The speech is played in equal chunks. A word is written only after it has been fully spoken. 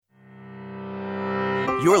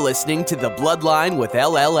You're listening to The Bloodline with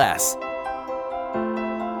LLS.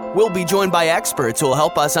 We'll be joined by experts who will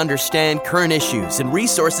help us understand current issues and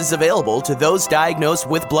resources available to those diagnosed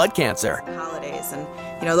with blood cancer. Holidays and,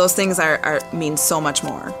 those things mean so much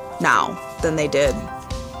more now than they did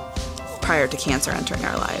prior to cancer entering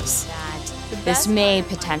our lives. This may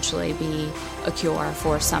potentially be a cure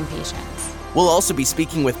for some patients. We'll also be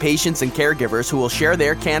speaking with patients and caregivers who will share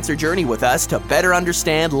their cancer journey with us to better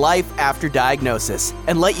understand life after diagnosis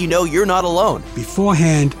and let you know you're not alone.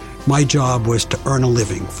 Beforehand, my job was to earn a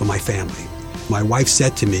living for my family. My wife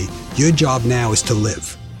said to me, your job now is to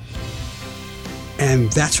live.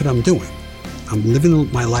 And that's what I'm doing. I'm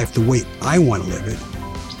living my life the way I want to live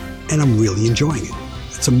it, and I'm really enjoying it.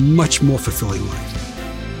 It's a much more fulfilling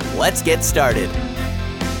life. Let's get started.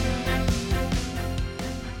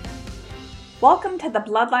 Welcome to The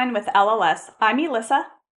Bloodline with LLS. I'm Elissa.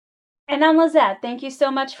 And I'm Lizette. Thank you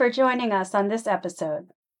so much for joining us on this episode.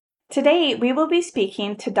 Today, we will be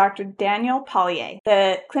speaking to Dr. Daniel Pollier,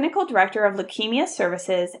 the Clinical Director of Leukemia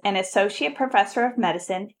Services and Associate Professor of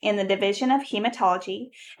Medicine in the Division of Hematology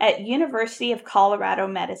at University of Colorado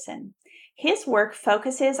Medicine. His work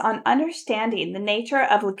focuses on understanding the nature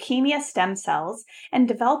of leukemia stem cells and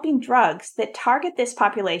developing drugs that target this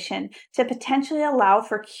population to potentially allow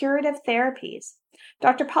for curative therapies.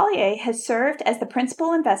 Dr. Pollier has served as the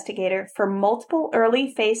principal investigator for multiple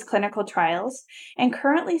early phase clinical trials and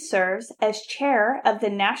currently serves as chair of the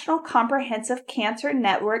National Comprehensive Cancer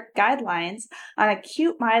Network Guidelines on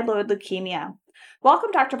Acute Myeloid Leukemia. Welcome,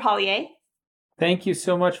 Dr. Pollier. Thank you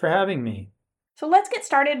so much for having me. So let's get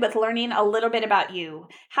started with learning a little bit about you.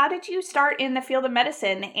 How did you start in the field of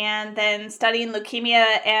medicine and then studying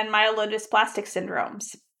leukemia and myelodysplastic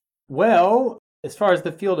syndromes? Well, as far as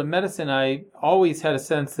the field of medicine, I always had a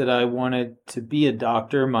sense that I wanted to be a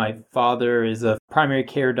doctor. My father is a primary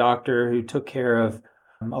care doctor who took care of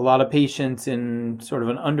a lot of patients in sort of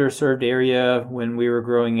an underserved area when we were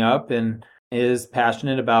growing up and is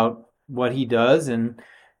passionate about what he does. And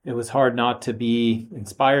it was hard not to be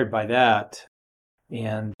inspired by that.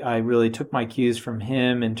 And I really took my cues from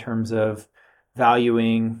him in terms of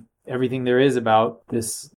valuing everything there is about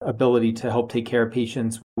this ability to help take care of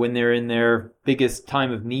patients when they're in their biggest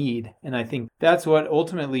time of need. And I think that's what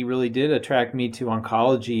ultimately really did attract me to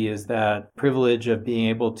oncology, is that privilege of being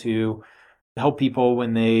able to help people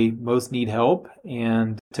when they most need help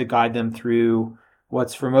and to guide them through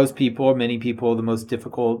what's for most people, many people, the most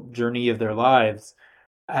difficult journey of their lives.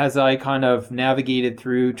 As I kind of navigated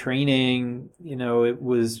through training, it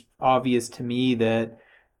was obvious to me that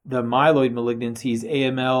the myeloid malignancies,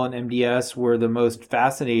 AML and MDS, were the most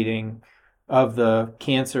fascinating of the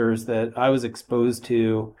cancers that I was exposed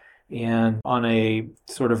to. And on a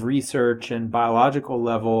sort of research and biological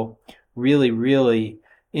level, really, really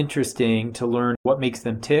interesting to learn what makes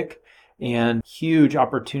them tick, and huge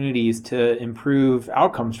opportunities to improve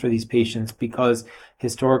outcomes for these patients because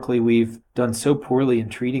historically we've done so poorly in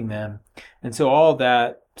treating them. And so all of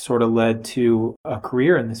that sort of led to a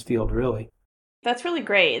career in this field, really. That's really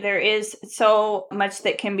great. There is so much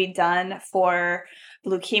that can be done for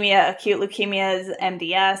leukemia, acute leukemias,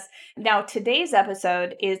 MDS. Now, today's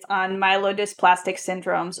episode is on myelodysplastic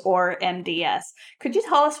syndromes, or MDS. Could you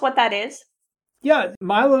tell us what that is? Yeah,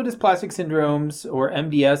 myelodysplastic syndromes, or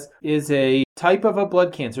MDS, is a type of a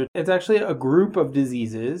blood cancer. It's actually a group of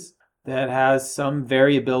diseases that has some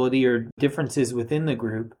variability or differences within the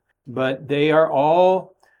group, but they are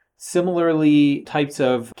all similarly types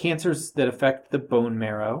of cancers that affect the bone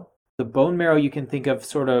marrow. The bone marrow you can think of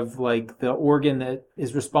sort of like the organ that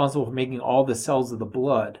is responsible for making all the cells of the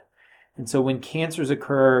blood. And so when cancers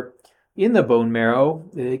occur in the bone marrow,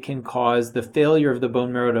 it can cause the failure of the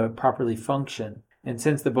bone marrow to properly function. And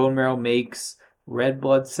since the bone marrow makes red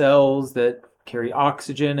blood cells that carry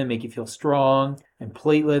oxygen and make you feel strong, and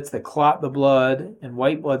platelets that clot the blood, and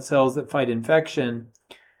white blood cells that fight infection,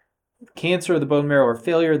 cancer of the bone marrow or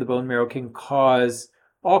failure of the bone marrow can cause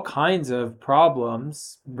all kinds of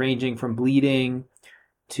problems, ranging from bleeding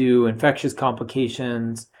to infectious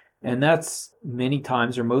complications. And that's many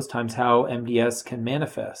times, or most times, how MDS can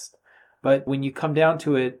manifest. But when you come down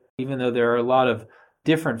to it, even though there are a lot of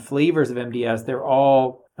different flavors of MDS, they're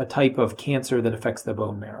all a type of cancer that affects the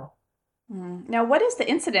bone marrow. Now, what is the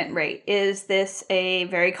incident rate? Is this a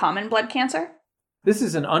very common blood cancer? This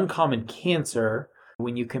is an uncommon cancer.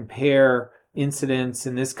 When you compare incidence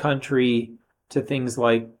in this country to things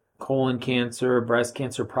like colon cancer, breast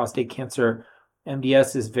cancer, prostate cancer,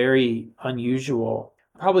 MDS is very unusual.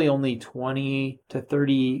 Probably only 20 to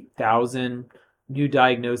 30,000 new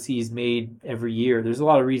diagnoses made every year. There's a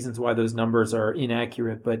lot of reasons why those numbers are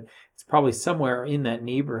inaccurate, but it's probably somewhere in that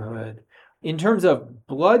neighborhood. In terms of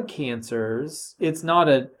blood cancers, it's not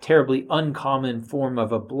a terribly uncommon form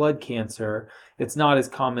of a blood cancer. It's not as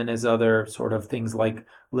common as other sort of things like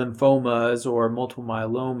lymphomas or multiple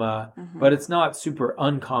myeloma, but it's not super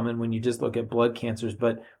uncommon when you just look at blood cancers.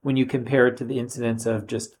 But when you compare it to the incidence of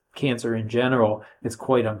just cancer in general, it's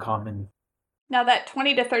quite uncommon. Now that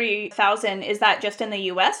 20 to 30,000, is that just in the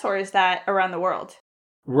US or is that around the world?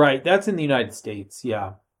 Right, that's in the United States,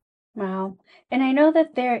 yeah. Wow. And I know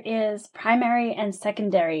that there is primary and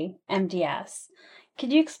secondary MDS.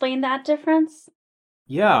 Could you explain that difference?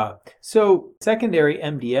 Yeah, so secondary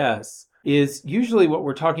MDS is usually what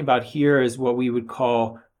we're talking about here is what we would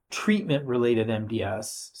call treatment-related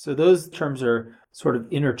MDS. So those terms are sort of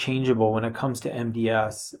interchangeable when it comes to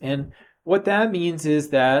MDS. And what that means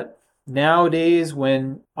is that nowadays,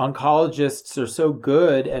 when oncologists are so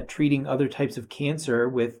good at treating other types of cancer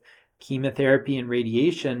with chemotherapy and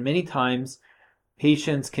radiation, many times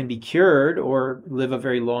patients can be cured or live a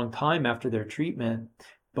very long time after their treatment.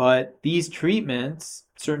 But these treatments,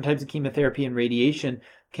 certain types of chemotherapy and radiation,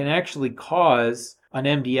 can actually cause an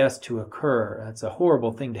MDS to occur. That's a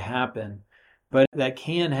horrible thing to happen, but that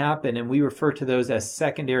can happen, and we refer to those as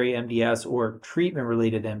secondary MDS or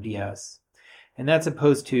treatment-related MDS. And that's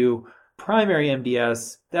opposed to primary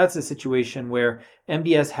MDS. That's a situation where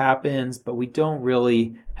MDS happens, but we don't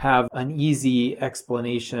really have an easy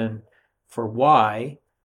explanation for why.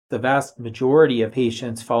 The vast majority of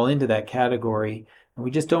patients fall into that category, and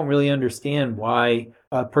we just don't really understand why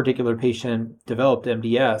a particular patient developed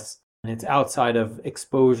MDS, and it's outside of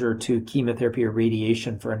exposure to chemotherapy or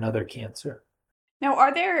radiation for another cancer. Now,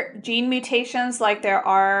 are there gene mutations like there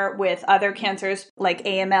are with other cancers like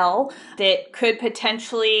AML that could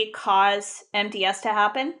potentially cause MDS to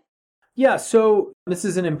happen? Yeah, so this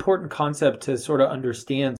is an important concept to sort of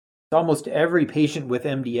understand. Almost every patient with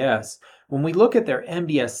MDS, when we look at their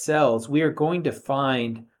MDS cells, we are going to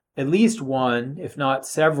find at least one, if not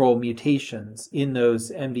several, mutations in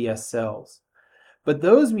those MDS cells. But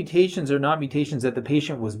those mutations are not mutations that the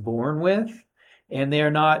patient was born with, and they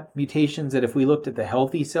are not mutations that if we looked at the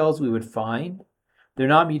healthy cells we would find. They're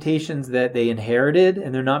not mutations that they inherited,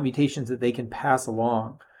 and they're not mutations that they can pass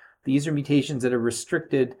along. These are mutations that are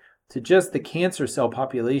restricted to just the cancer cell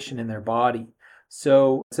population in their body.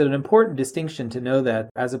 So it's an important distinction to know that,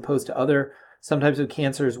 as opposed to some types of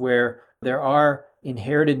cancers where there are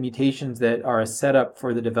inherited mutations that are a setup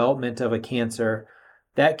for the development of a cancer.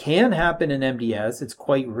 That can happen in MDS. It's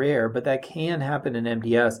quite rare, but that can happen in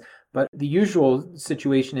MDS. But the usual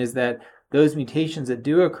situation is that those mutations that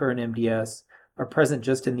do occur in MDS are present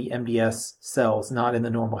just in the MDS cells, not in the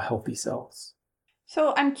normal healthy cells.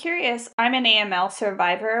 So I'm curious, I'm an AML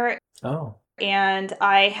survivor. Oh. And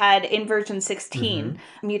I had inversion 16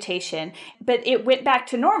 mutation, but it went back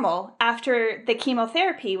to normal after the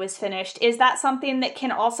chemotherapy was finished. Is that something that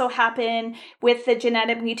can also happen with the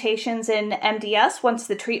genetic mutations in MDS once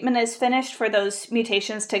the treatment is finished for those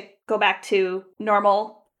mutations to go back to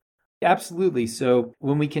normal? Absolutely. So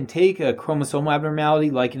when we can take a chromosomal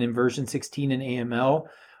abnormality like an inversion 16 in AML,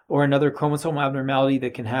 or another chromosomal abnormality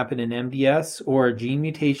that can happen in MDS, or a gene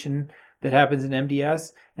mutation that happens in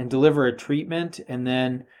MDS, and deliver a treatment and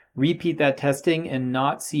then repeat that testing and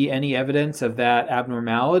not see any evidence of that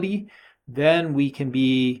abnormality, then we can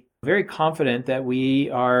be very confident that we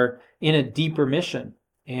are in a deep remission.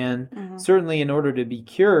 And certainly in order to be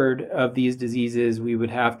cured of these diseases, we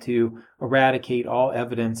would have to eradicate all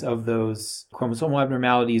evidence of those chromosomal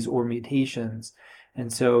abnormalities or mutations.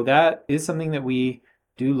 And so that is something that we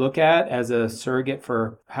do look at as a surrogate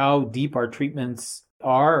for how deep our treatments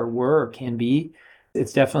are or were or can be.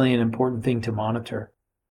 It's definitely an important thing to monitor.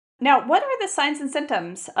 Now, what are the signs and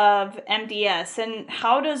symptoms of MDS, and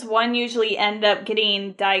how does one usually end up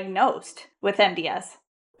getting diagnosed with MDS?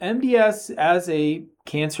 MDS as a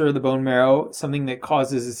cancer of the bone marrow, something that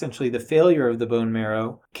causes essentially the failure of the bone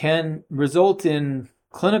marrow, can result in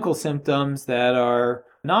clinical symptoms that are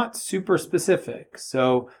not super specific.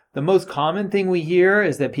 So the most common thing we hear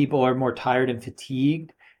is that people are more tired and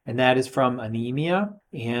fatigued, and that is from anemia,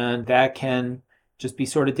 and that can just be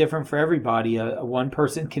sort of different for everybody. One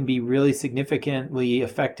person can be really significantly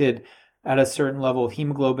affected at a certain level of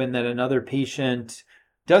hemoglobin that another patient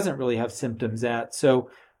doesn't really have symptoms at.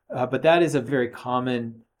 So, but that is a very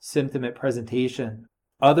common symptom at presentation.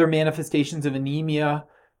 Other manifestations of anemia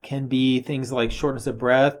can be things like shortness of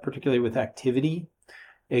breath, particularly with activity.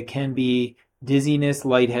 It can be dizziness,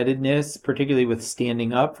 lightheadedness, particularly with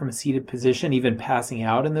standing up from a seated position, even passing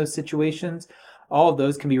out in those situations. All of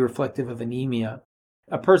those can be reflective of anemia.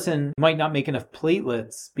 A person might not make enough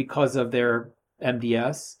platelets because of their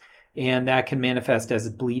MDS, and that can manifest as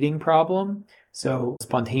a bleeding problem. So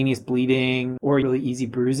spontaneous bleeding or really easy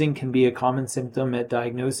bruising can be a common symptom at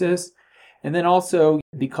diagnosis. And then also,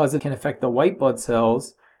 because it can affect the white blood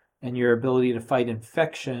cells and your ability to fight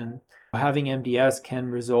infection, having MDS can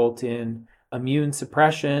result in immune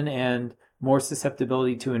suppression and more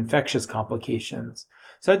susceptibility to infectious complications.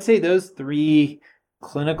 So I'd say those three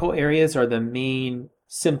clinical areas are the main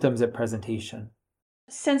symptoms at presentation.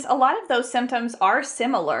 Since a lot of those symptoms are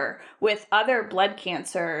similar with other blood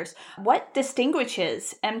cancers, what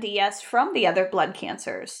distinguishes MDS from the other blood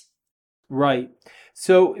cancers? Right.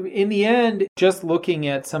 So in the end, just looking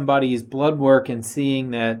at somebody's blood work and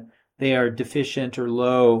seeing that they are deficient or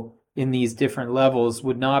low in these different levels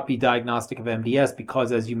would not be diagnostic of MDS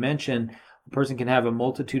because, as you mentioned, a person can have a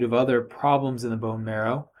multitude of other problems in the bone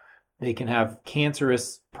marrow. They can have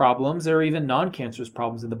cancerous problems or even non-cancerous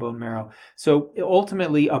problems in the bone marrow. So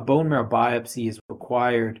ultimately, a bone marrow biopsy is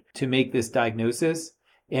required to make this diagnosis.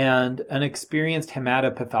 And an experienced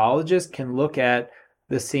hematopathologist can look at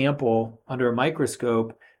the sample under a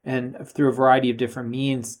microscope and through a variety of different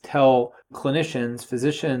means tell clinicians,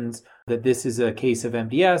 physicians, that this is a case of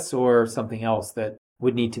MDS or something else that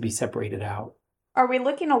would need to be separated out. Are we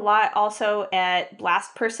looking a lot also at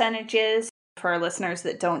blast percentages? For our listeners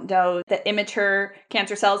that don't know, the immature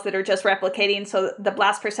cancer cells that are just replicating, so the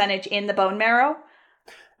blast percentage in the bone marrow?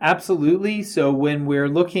 Absolutely. So when we're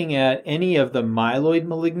looking at any of the myeloid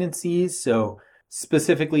malignancies, so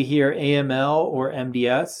specifically here AML or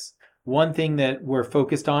MDS, one thing that we're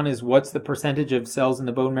focused on is what's the percentage of cells in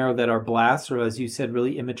the bone marrow that are blasts, or as you said,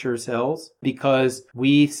 really immature cells, because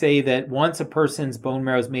we say that once a person's bone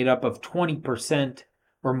marrow is made up of 20%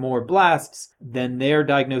 or more blasts, then their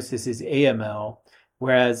diagnosis is AML,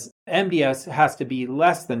 whereas MDS has to be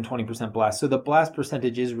less than 20% blasts. So the blast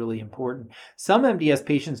percentage is really important. Some MDS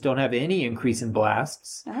patients don't have any increase in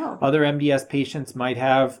blasts. Oh. Other MDS patients might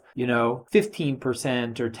have,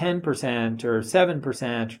 15% or 10% or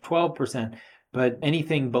 7% or 12%. But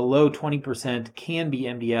anything below 20% can be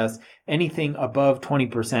MDS. Anything above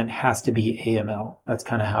 20% has to be AML. That's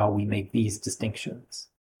kind of how we make these distinctions.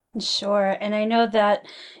 Sure. And I know that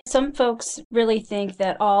some folks really think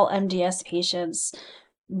that all MDS patients,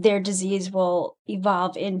 their disease will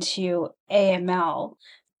evolve into AML.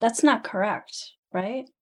 That's not correct, right?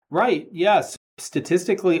 Right. Yes.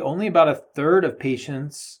 Statistically, only about a third of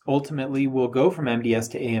patients ultimately will go from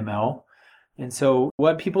MDS to AML. And so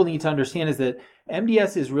what people need to understand is that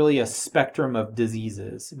MDS is really a spectrum of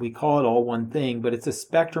diseases. We call it all one thing, but it's a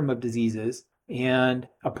spectrum of diseases. And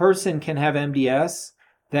a person can have MDS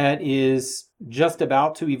that is just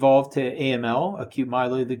about to evolve to AML, acute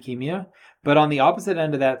myeloid leukemia. But on the opposite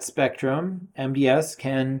end of that spectrum, MDS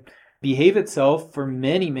can behave itself for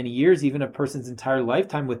many, many years, even a person's entire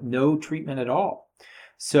lifetime with no treatment at all.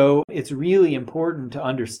 So it's really important to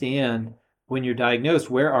understand when you're diagnosed,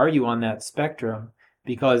 where are you on that spectrum?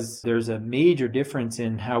 Because there's a major difference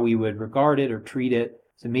in how we would regard it or treat it.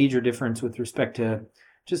 It's a major difference with respect to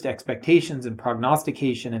just expectations and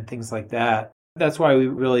prognostication and things like that. That's why we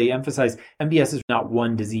really emphasize MDS is not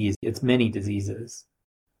one disease, it's many diseases.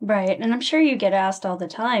 Right. And I'm sure you get asked all the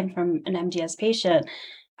time from an MDS patient,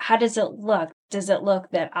 how does it look? Does it look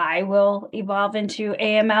that I will evolve into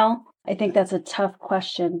AML? I think that's a tough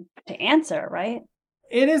question to answer, right?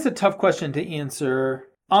 It is a tough question to answer.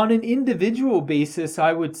 On an individual basis,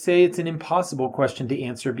 I would say it's an impossible question to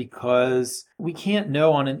answer because we can't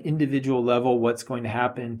know on an individual level what's going to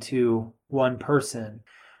happen to one person.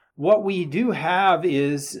 What we do have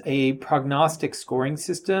is a prognostic scoring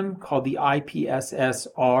system called the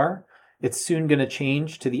IPSS-R. It's soon going to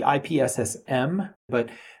change to the IPSS-M, but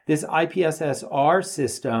this IPSS-R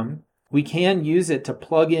system, we can use it to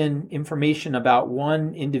plug in information about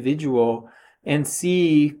one individual and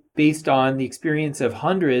see, based on the experience of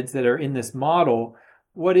hundreds that are in this model,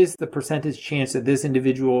 what is the percentage chance that this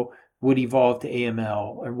individual would evolve to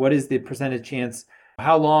AML? Or what is the percentage chance,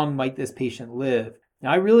 how long might this patient live?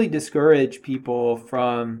 Now, I really discourage people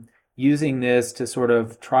from using this to sort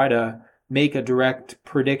of try to make a direct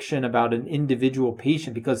prediction about an individual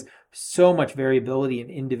patient because so much variability in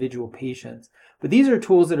individual patients. But these are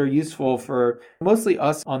tools that are useful for mostly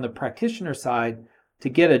us on the practitioner side to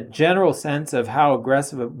get a general sense of how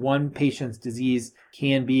aggressive one patient's disease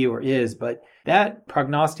can be or is. But that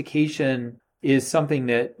prognostication is something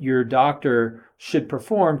that your doctor should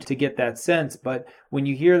perform to get that sense. But when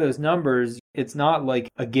you hear those numbers, it's not like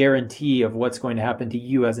a guarantee of what's going to happen to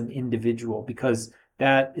you as an individual because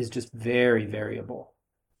that is just very variable.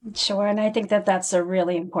 Sure. And I think that that's a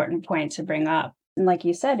really important point to bring up. And like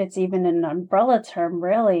you said, it's even an umbrella term,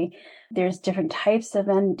 really. There's different types of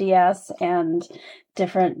MDS and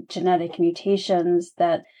different genetic mutations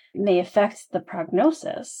that may affect the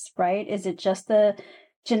prognosis, right? Is it just the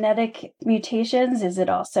genetic mutations? Is it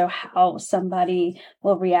also how somebody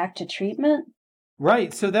will react to treatment?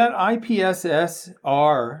 Right. So that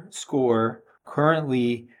IPSS-R score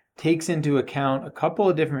currently takes into account a couple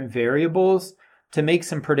of different variables to make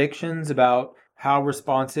some predictions about how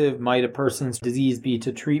responsive might a person's disease be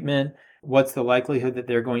to treatment, what's the likelihood that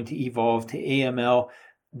they're going to evolve to AML.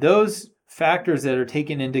 Those factors that are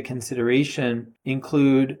taken into consideration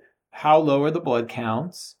include how low are the blood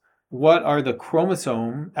counts, what are the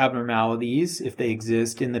chromosome abnormalities, if they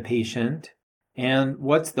exist in the patient, and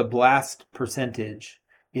what's the blast percentage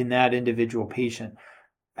in that individual patient.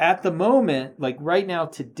 At the moment, like right now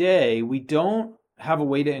today, we don't have a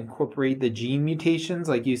way to incorporate the gene mutations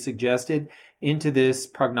like you suggested into this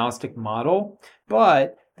prognostic model,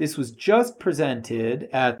 but this was just presented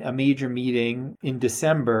at a major meeting in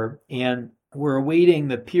December, and we're awaiting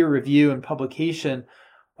the peer review and publication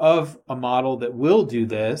of a model that will do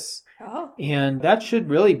this. Oh. And that should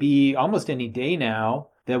really be almost any day now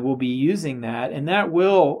that we'll be using that. And that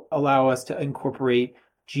will allow us to incorporate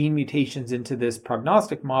gene mutations into this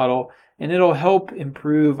prognostic model, and it'll help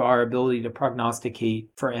improve our ability to prognosticate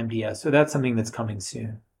for MDS. So that's something that's coming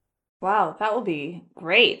soon. Wow, that will be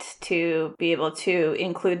great to be able to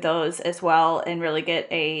include those as well and really get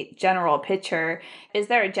a general picture. Is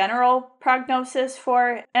there a general prognosis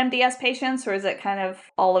for MDS patients, or is it kind of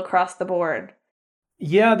all across the board?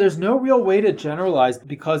 Yeah, there's no real way to generalize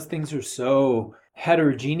because things are so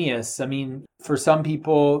heterogeneous. I mean, for some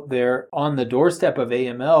people, they're on the doorstep of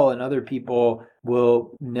AML, and other people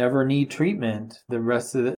will never need treatment the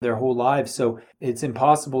rest of their whole lives. So it's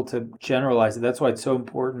impossible to generalize it. That's why it's so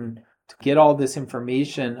important to get all this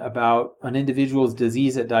information about an individual's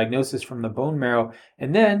disease at diagnosis from the bone marrow,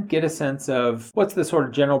 and then get a sense of what's the sort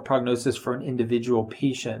of general prognosis for an individual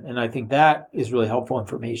patient. And I think that is really helpful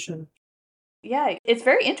information. Yeah, it's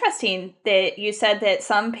very interesting that you said that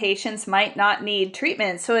some patients might not need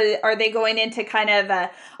treatment. So are they going into kind of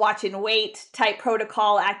a watch and wait type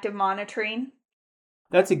protocol, active monitoring?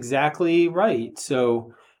 That's exactly right.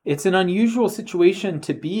 So it's an unusual situation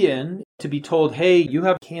to be in, to be told, hey, you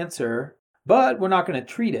have cancer, but we're not going to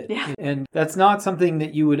treat it. Yeah. And that's not something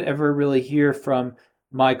that you would ever really hear from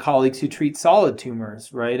my colleagues who treat solid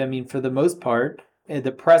tumors, right? I mean, for the most part,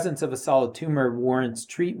 the presence of a solid tumor warrants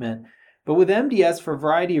treatment. But with MDS, for a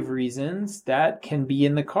variety of reasons, that can be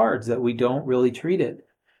in the cards, that we don't really treat it.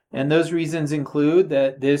 And those reasons include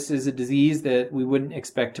that this is a disease that we wouldn't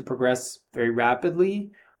expect to progress very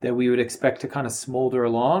rapidly, that we would expect to kind of smolder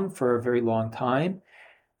along for a very long time.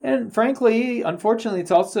 And frankly, unfortunately,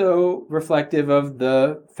 it's also reflective of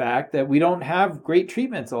the fact that we don't have great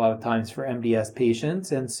treatments a lot of times for MDS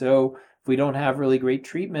patients. And so if we don't have really great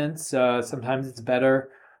treatments, sometimes it's better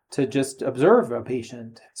to just observe a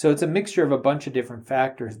patient. So it's a mixture of a bunch of different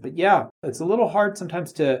factors. But yeah, it's a little hard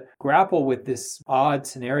sometimes to grapple with this odd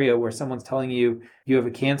scenario where someone's telling you you have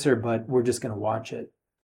a cancer, but we're just going to watch it.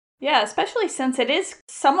 Yeah, especially since it is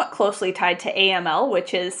somewhat closely tied to AML,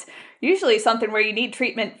 which is usually something where you need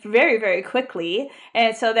treatment very, very quickly.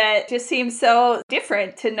 And so that just seems so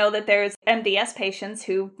different to know that there's MDS patients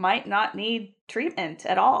who might not need treatment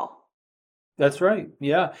at all. That's right.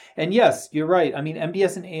 Yeah. And yes, you're right. I mean,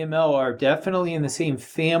 MDS and AML are definitely in the same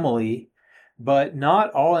family, but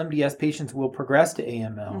not all MDS patients will progress to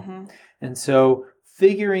AML. Mm-hmm. And so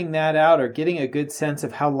figuring that out or getting a good sense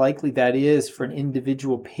of how likely that is for an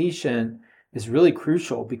individual patient is really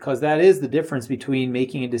crucial, because that is the difference between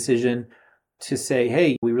making a decision to say,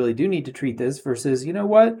 hey, we really do need to treat this versus, you know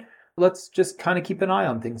what, let's just kind of keep an eye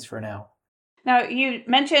on things for now. Now, you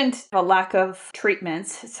mentioned a lack of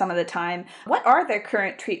treatments some of the time. What are the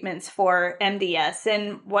current treatments for MDS,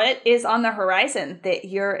 and what is on the horizon that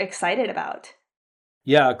you're excited about?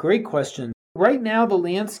 Yeah, great question. Right now, the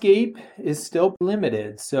landscape is still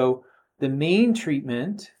limited. So the main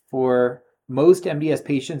treatment for most MDS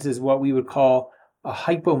patients is what we would call a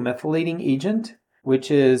hypomethylating agent,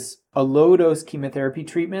 which is a low-dose chemotherapy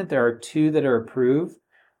treatment. There are two that are approved.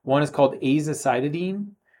 One is called azacitidine.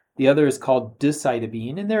 The other is called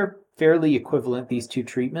decitabine, and they're fairly equivalent, these two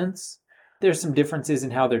treatments. There's some differences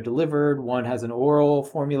in how they're delivered. One has an oral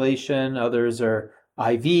formulation, others are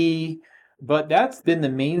IV, but that's been the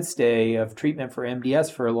mainstay of treatment for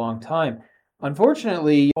MDS for a long time.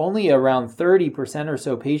 Unfortunately, only around 30% or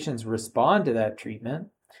so patients respond to that treatment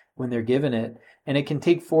when they're given it, and it can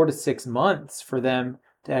take 4 to 6 months for them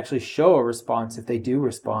to actually show a response if they do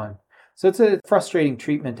respond. So it's a frustrating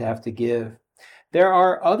treatment to have to give. There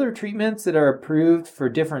are other treatments that are approved for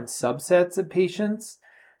different subsets of patients.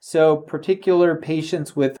 So particular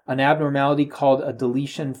patients with an abnormality called a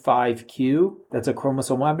deletion 5q, that's a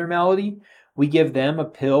chromosomal abnormality, we give them a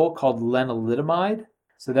pill called lenalidomide.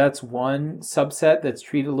 So that's one subset that's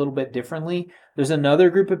treated a little bit differently. There's another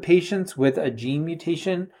group of patients with a gene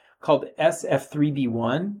mutation called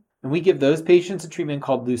SF3B1, and we give those patients a treatment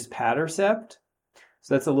called luspatercept.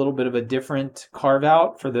 So that's a little bit of a different carve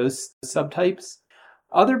out for those subtypes.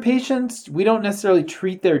 Other patients, we don't necessarily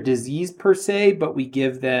treat their disease per se, but we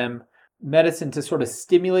give them medicine to sort of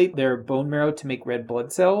stimulate their bone marrow to make red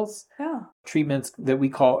blood cells. Oh. Treatments that we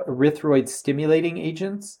call erythroid stimulating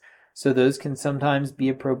agents. So those can sometimes be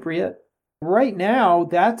appropriate. Right now,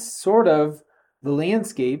 that's sort of the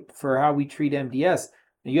landscape for how we treat MDS.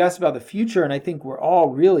 Now, you asked about the future, and I think we're all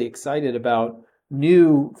really excited about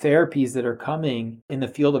new therapies that are coming in the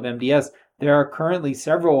field of MDS. There are currently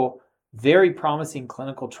several very promising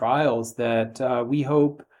clinical trials that we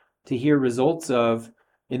hope to hear results of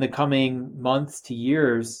in the coming months to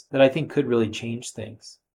years that I think could really change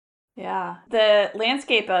things. Yeah. The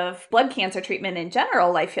landscape of blood cancer treatment in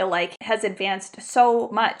general, I feel like, has advanced so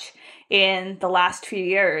much in the last few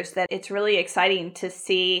years that it's really exciting to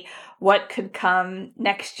see what could come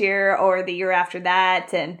next year or the year after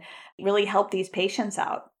that and really help these patients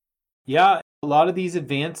out. Yeah, a lot of these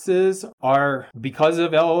advances are because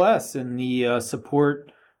of LLS and the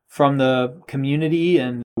support from the community,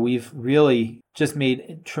 and we've really just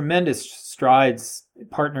made tremendous strides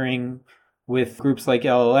partnering with groups like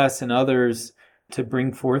LLS and others to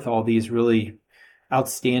bring forth all these really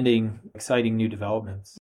outstanding, exciting new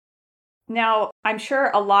developments. Now, I'm sure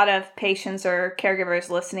a lot of patients or caregivers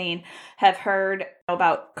listening have heard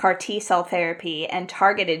about CAR T cell therapy and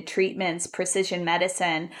targeted treatments, precision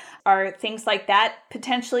medicine. Are things like that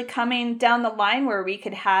potentially coming down the line where we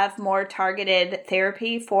could have more targeted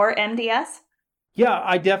therapy for MDS? Yeah,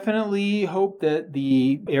 I definitely hope that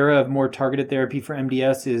the era of more targeted therapy for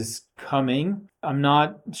MDS is coming. I'm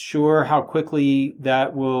not sure how quickly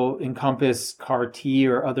that will encompass CAR T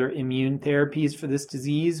or other immune therapies for this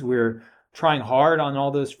disease. We're trying hard on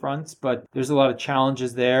all those fronts, but there's a lot of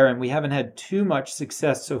challenges there, and we haven't had too much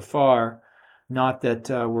success so far. Not that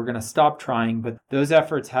we're going to stop trying, but those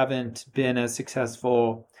efforts haven't been as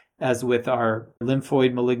successful as with our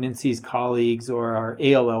lymphoid malignancies colleagues or our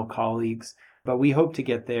ALL colleagues. But we hope to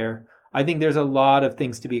get there. I think there's a lot of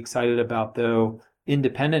things to be excited about, though,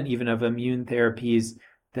 independent even of immune therapies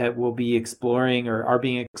that we'll be exploring or are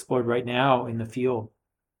being explored right now in the field.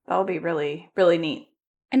 That'll be really, really neat.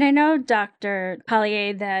 And I know, Dr.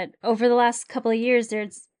 Collier, that over the last couple of years,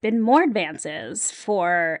 there's been more advances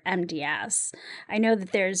for MDS. I know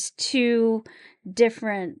that there's 2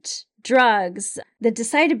 different drugs, the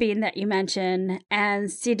decitabine that you mentioned and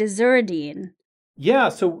cedazuridine. Yeah,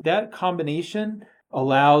 so that combination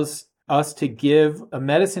allows us to give a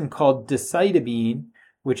medicine called decitabine,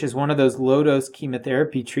 which is one of those low-dose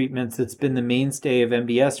chemotherapy treatments that's been the mainstay of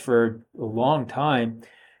MDS for a long time.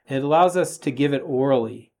 It allows us to give it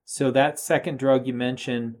orally. So that second drug you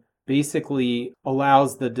mentioned basically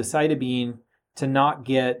allows the decitabine to not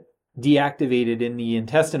get deactivated in the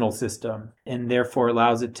intestinal system and therefore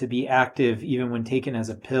allows it to be active even when taken as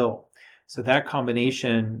a pill. So that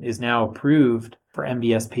combination is now approved for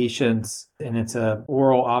MDS patients, and it's an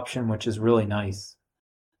oral option, which is really nice.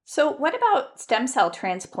 So what about stem cell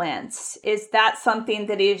transplants? Is that something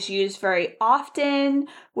that is used very often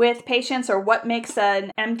with patients, or what makes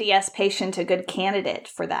an MDS patient a good candidate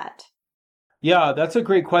for that? Yeah, that's a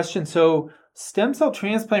great question. So stem cell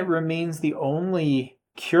transplant remains the only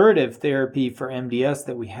curative therapy for MDS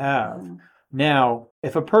that we have. Now,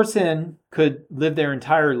 if a person could live their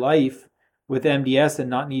entire life with MDS and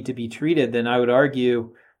not need to be treated, then I would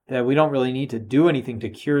argue that we don't really need to do anything to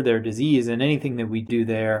cure their disease, and anything that we do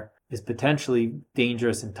there is potentially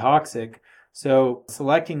dangerous and toxic. So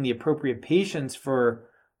selecting the appropriate patients for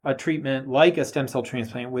a treatment like a stem cell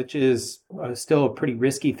transplant, which is still a pretty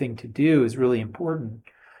risky thing to do, is really important.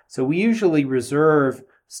 So we usually reserve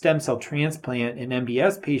stem cell transplant in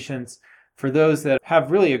MDS patients for those that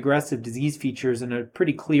have really aggressive disease features and are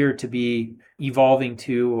pretty clear to be evolving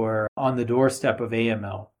to or on the doorstep of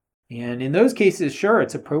AML. And in those cases, sure,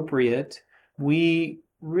 it's appropriate. We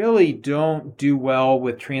really don't do well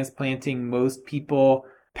with transplanting most people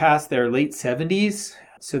past their late 70s.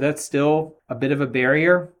 So that's still a bit of a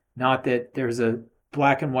barrier. Not that there's a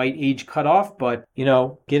black and white age cutoff, but,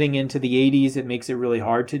 getting into the 80s, it makes it really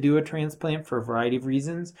hard to do a transplant for a variety of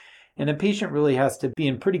reasons. And a patient really has to be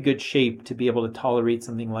in pretty good shape to be able to tolerate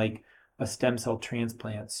something like a stem cell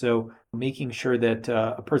transplant. So making sure that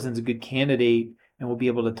a person's a good candidate and will be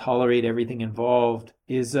able to tolerate everything involved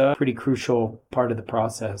is a pretty crucial part of the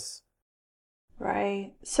process.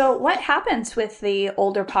 Right. So what happens with the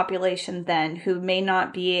older population then who may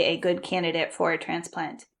not be a good candidate for a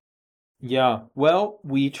transplant? Yeah, well,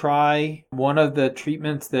 we try one of the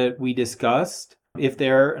treatments that we discussed if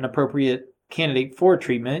they're an appropriate candidate for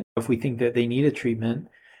treatment, if we think that they need a treatment.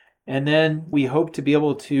 And then we hope to be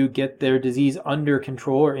able to get their disease under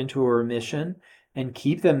control or into a remission and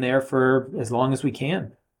keep them there for as long as we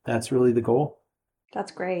can. That's really the goal.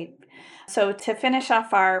 That's great. So to finish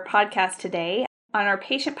off our podcast today, on our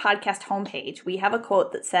patient podcast homepage, we have a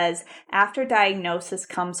quote that says, "After diagnosis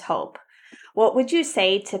comes hope." What would you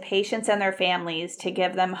say to patients and their families to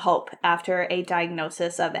give them hope after a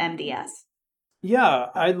diagnosis of MDS? Yeah,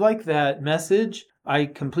 I like that message. I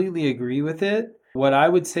completely agree with it. What I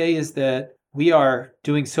would say is that we are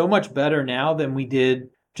doing so much better now than we did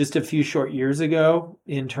just a few short years ago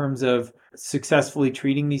in terms of successfully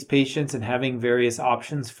treating these patients and having various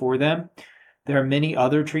options for them. There are many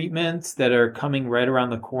other treatments that are coming right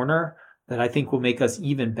around the corner that I think will make us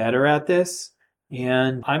even better at this.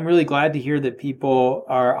 And I'm really glad to hear that people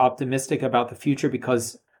are optimistic about the future,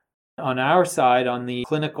 because on our side, on the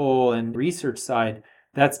clinical and research side,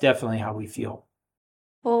 that's definitely how we feel.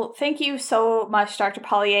 Well, thank you so much, Dr.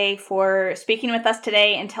 Pollier, for speaking with us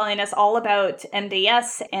today and telling us all about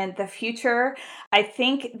MDS and the future. I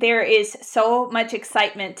think there is so much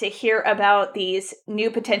excitement to hear about these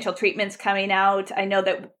new potential treatments coming out. I know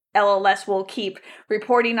that LLS will keep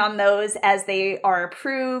reporting on those as they are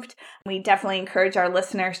approved. We definitely encourage our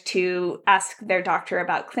listeners to ask their doctor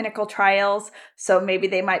about clinical trials, so maybe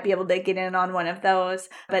they might be able to get in on one of those.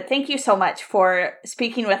 But thank you so much for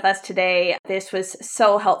speaking with us today. This was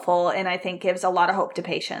so helpful and I think gives a lot of hope to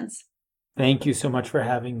patients. Thank you so much for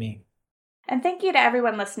having me. And thank you to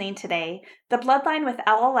everyone listening today. The Bloodline with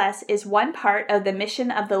LLS is one part of the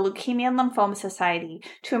mission of the Leukemia and Lymphoma Society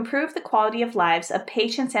to improve the quality of lives of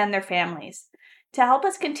patients and their families. To help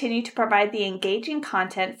us continue to provide the engaging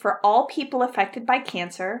content for all people affected by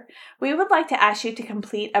cancer, we would like to ask you to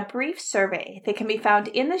complete a brief survey that can be found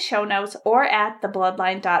in the show notes or at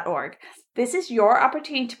thebloodline.org. This is your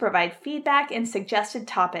opportunity to provide feedback and suggested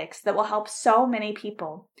topics that will help so many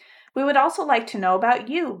people. We would also like to know about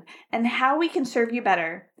you and how we can serve you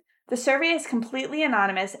better. The survey is completely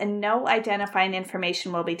anonymous and no identifying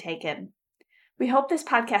information will be taken. We hope this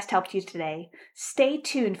podcast helped you today. Stay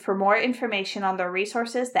tuned for more information on the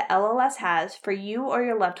resources that LLS has for you or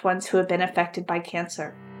your loved ones who have been affected by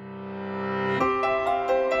cancer.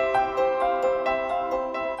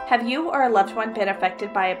 Have you or a loved one been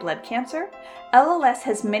affected by a blood cancer? LLS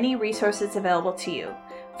has many resources available to you: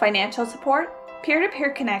 financial support, peer-to-peer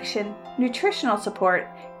connection, nutritional support,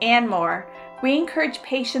 and more. We encourage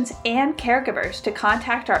patients and caregivers to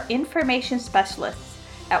contact our information specialists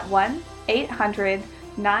at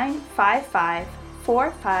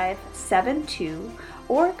 1-800-955-4572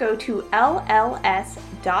 or go to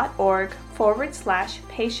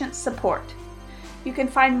lls.org/patient support. You can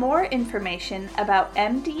find more information about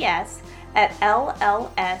MDS at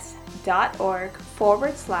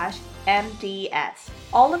lls.org/MDS.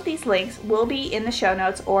 All of these links will be in the show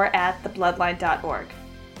notes or at thebloodline.org.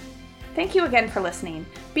 Thank you again for listening.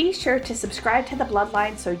 Be sure to subscribe to The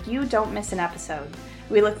Bloodline so you don't miss an episode.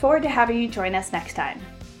 We look forward to having you join us next time.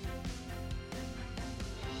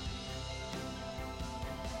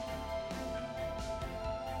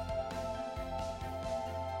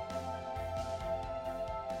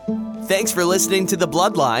 Thanks for listening to The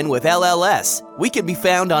Bloodline with LLS. We can be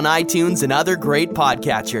found on iTunes and other great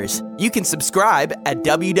podcatchers. You can subscribe at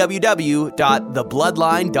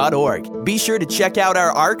www.thebloodline.org. Be sure to check out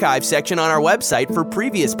our archive section on our website for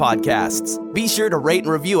previous podcasts. Be sure to rate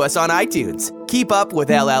and review us on iTunes. Keep up with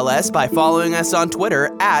LLS by following us on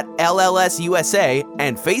Twitter at LLSUSA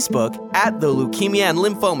and Facebook at the Leukemia and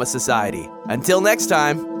Lymphoma Society. Until next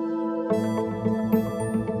time.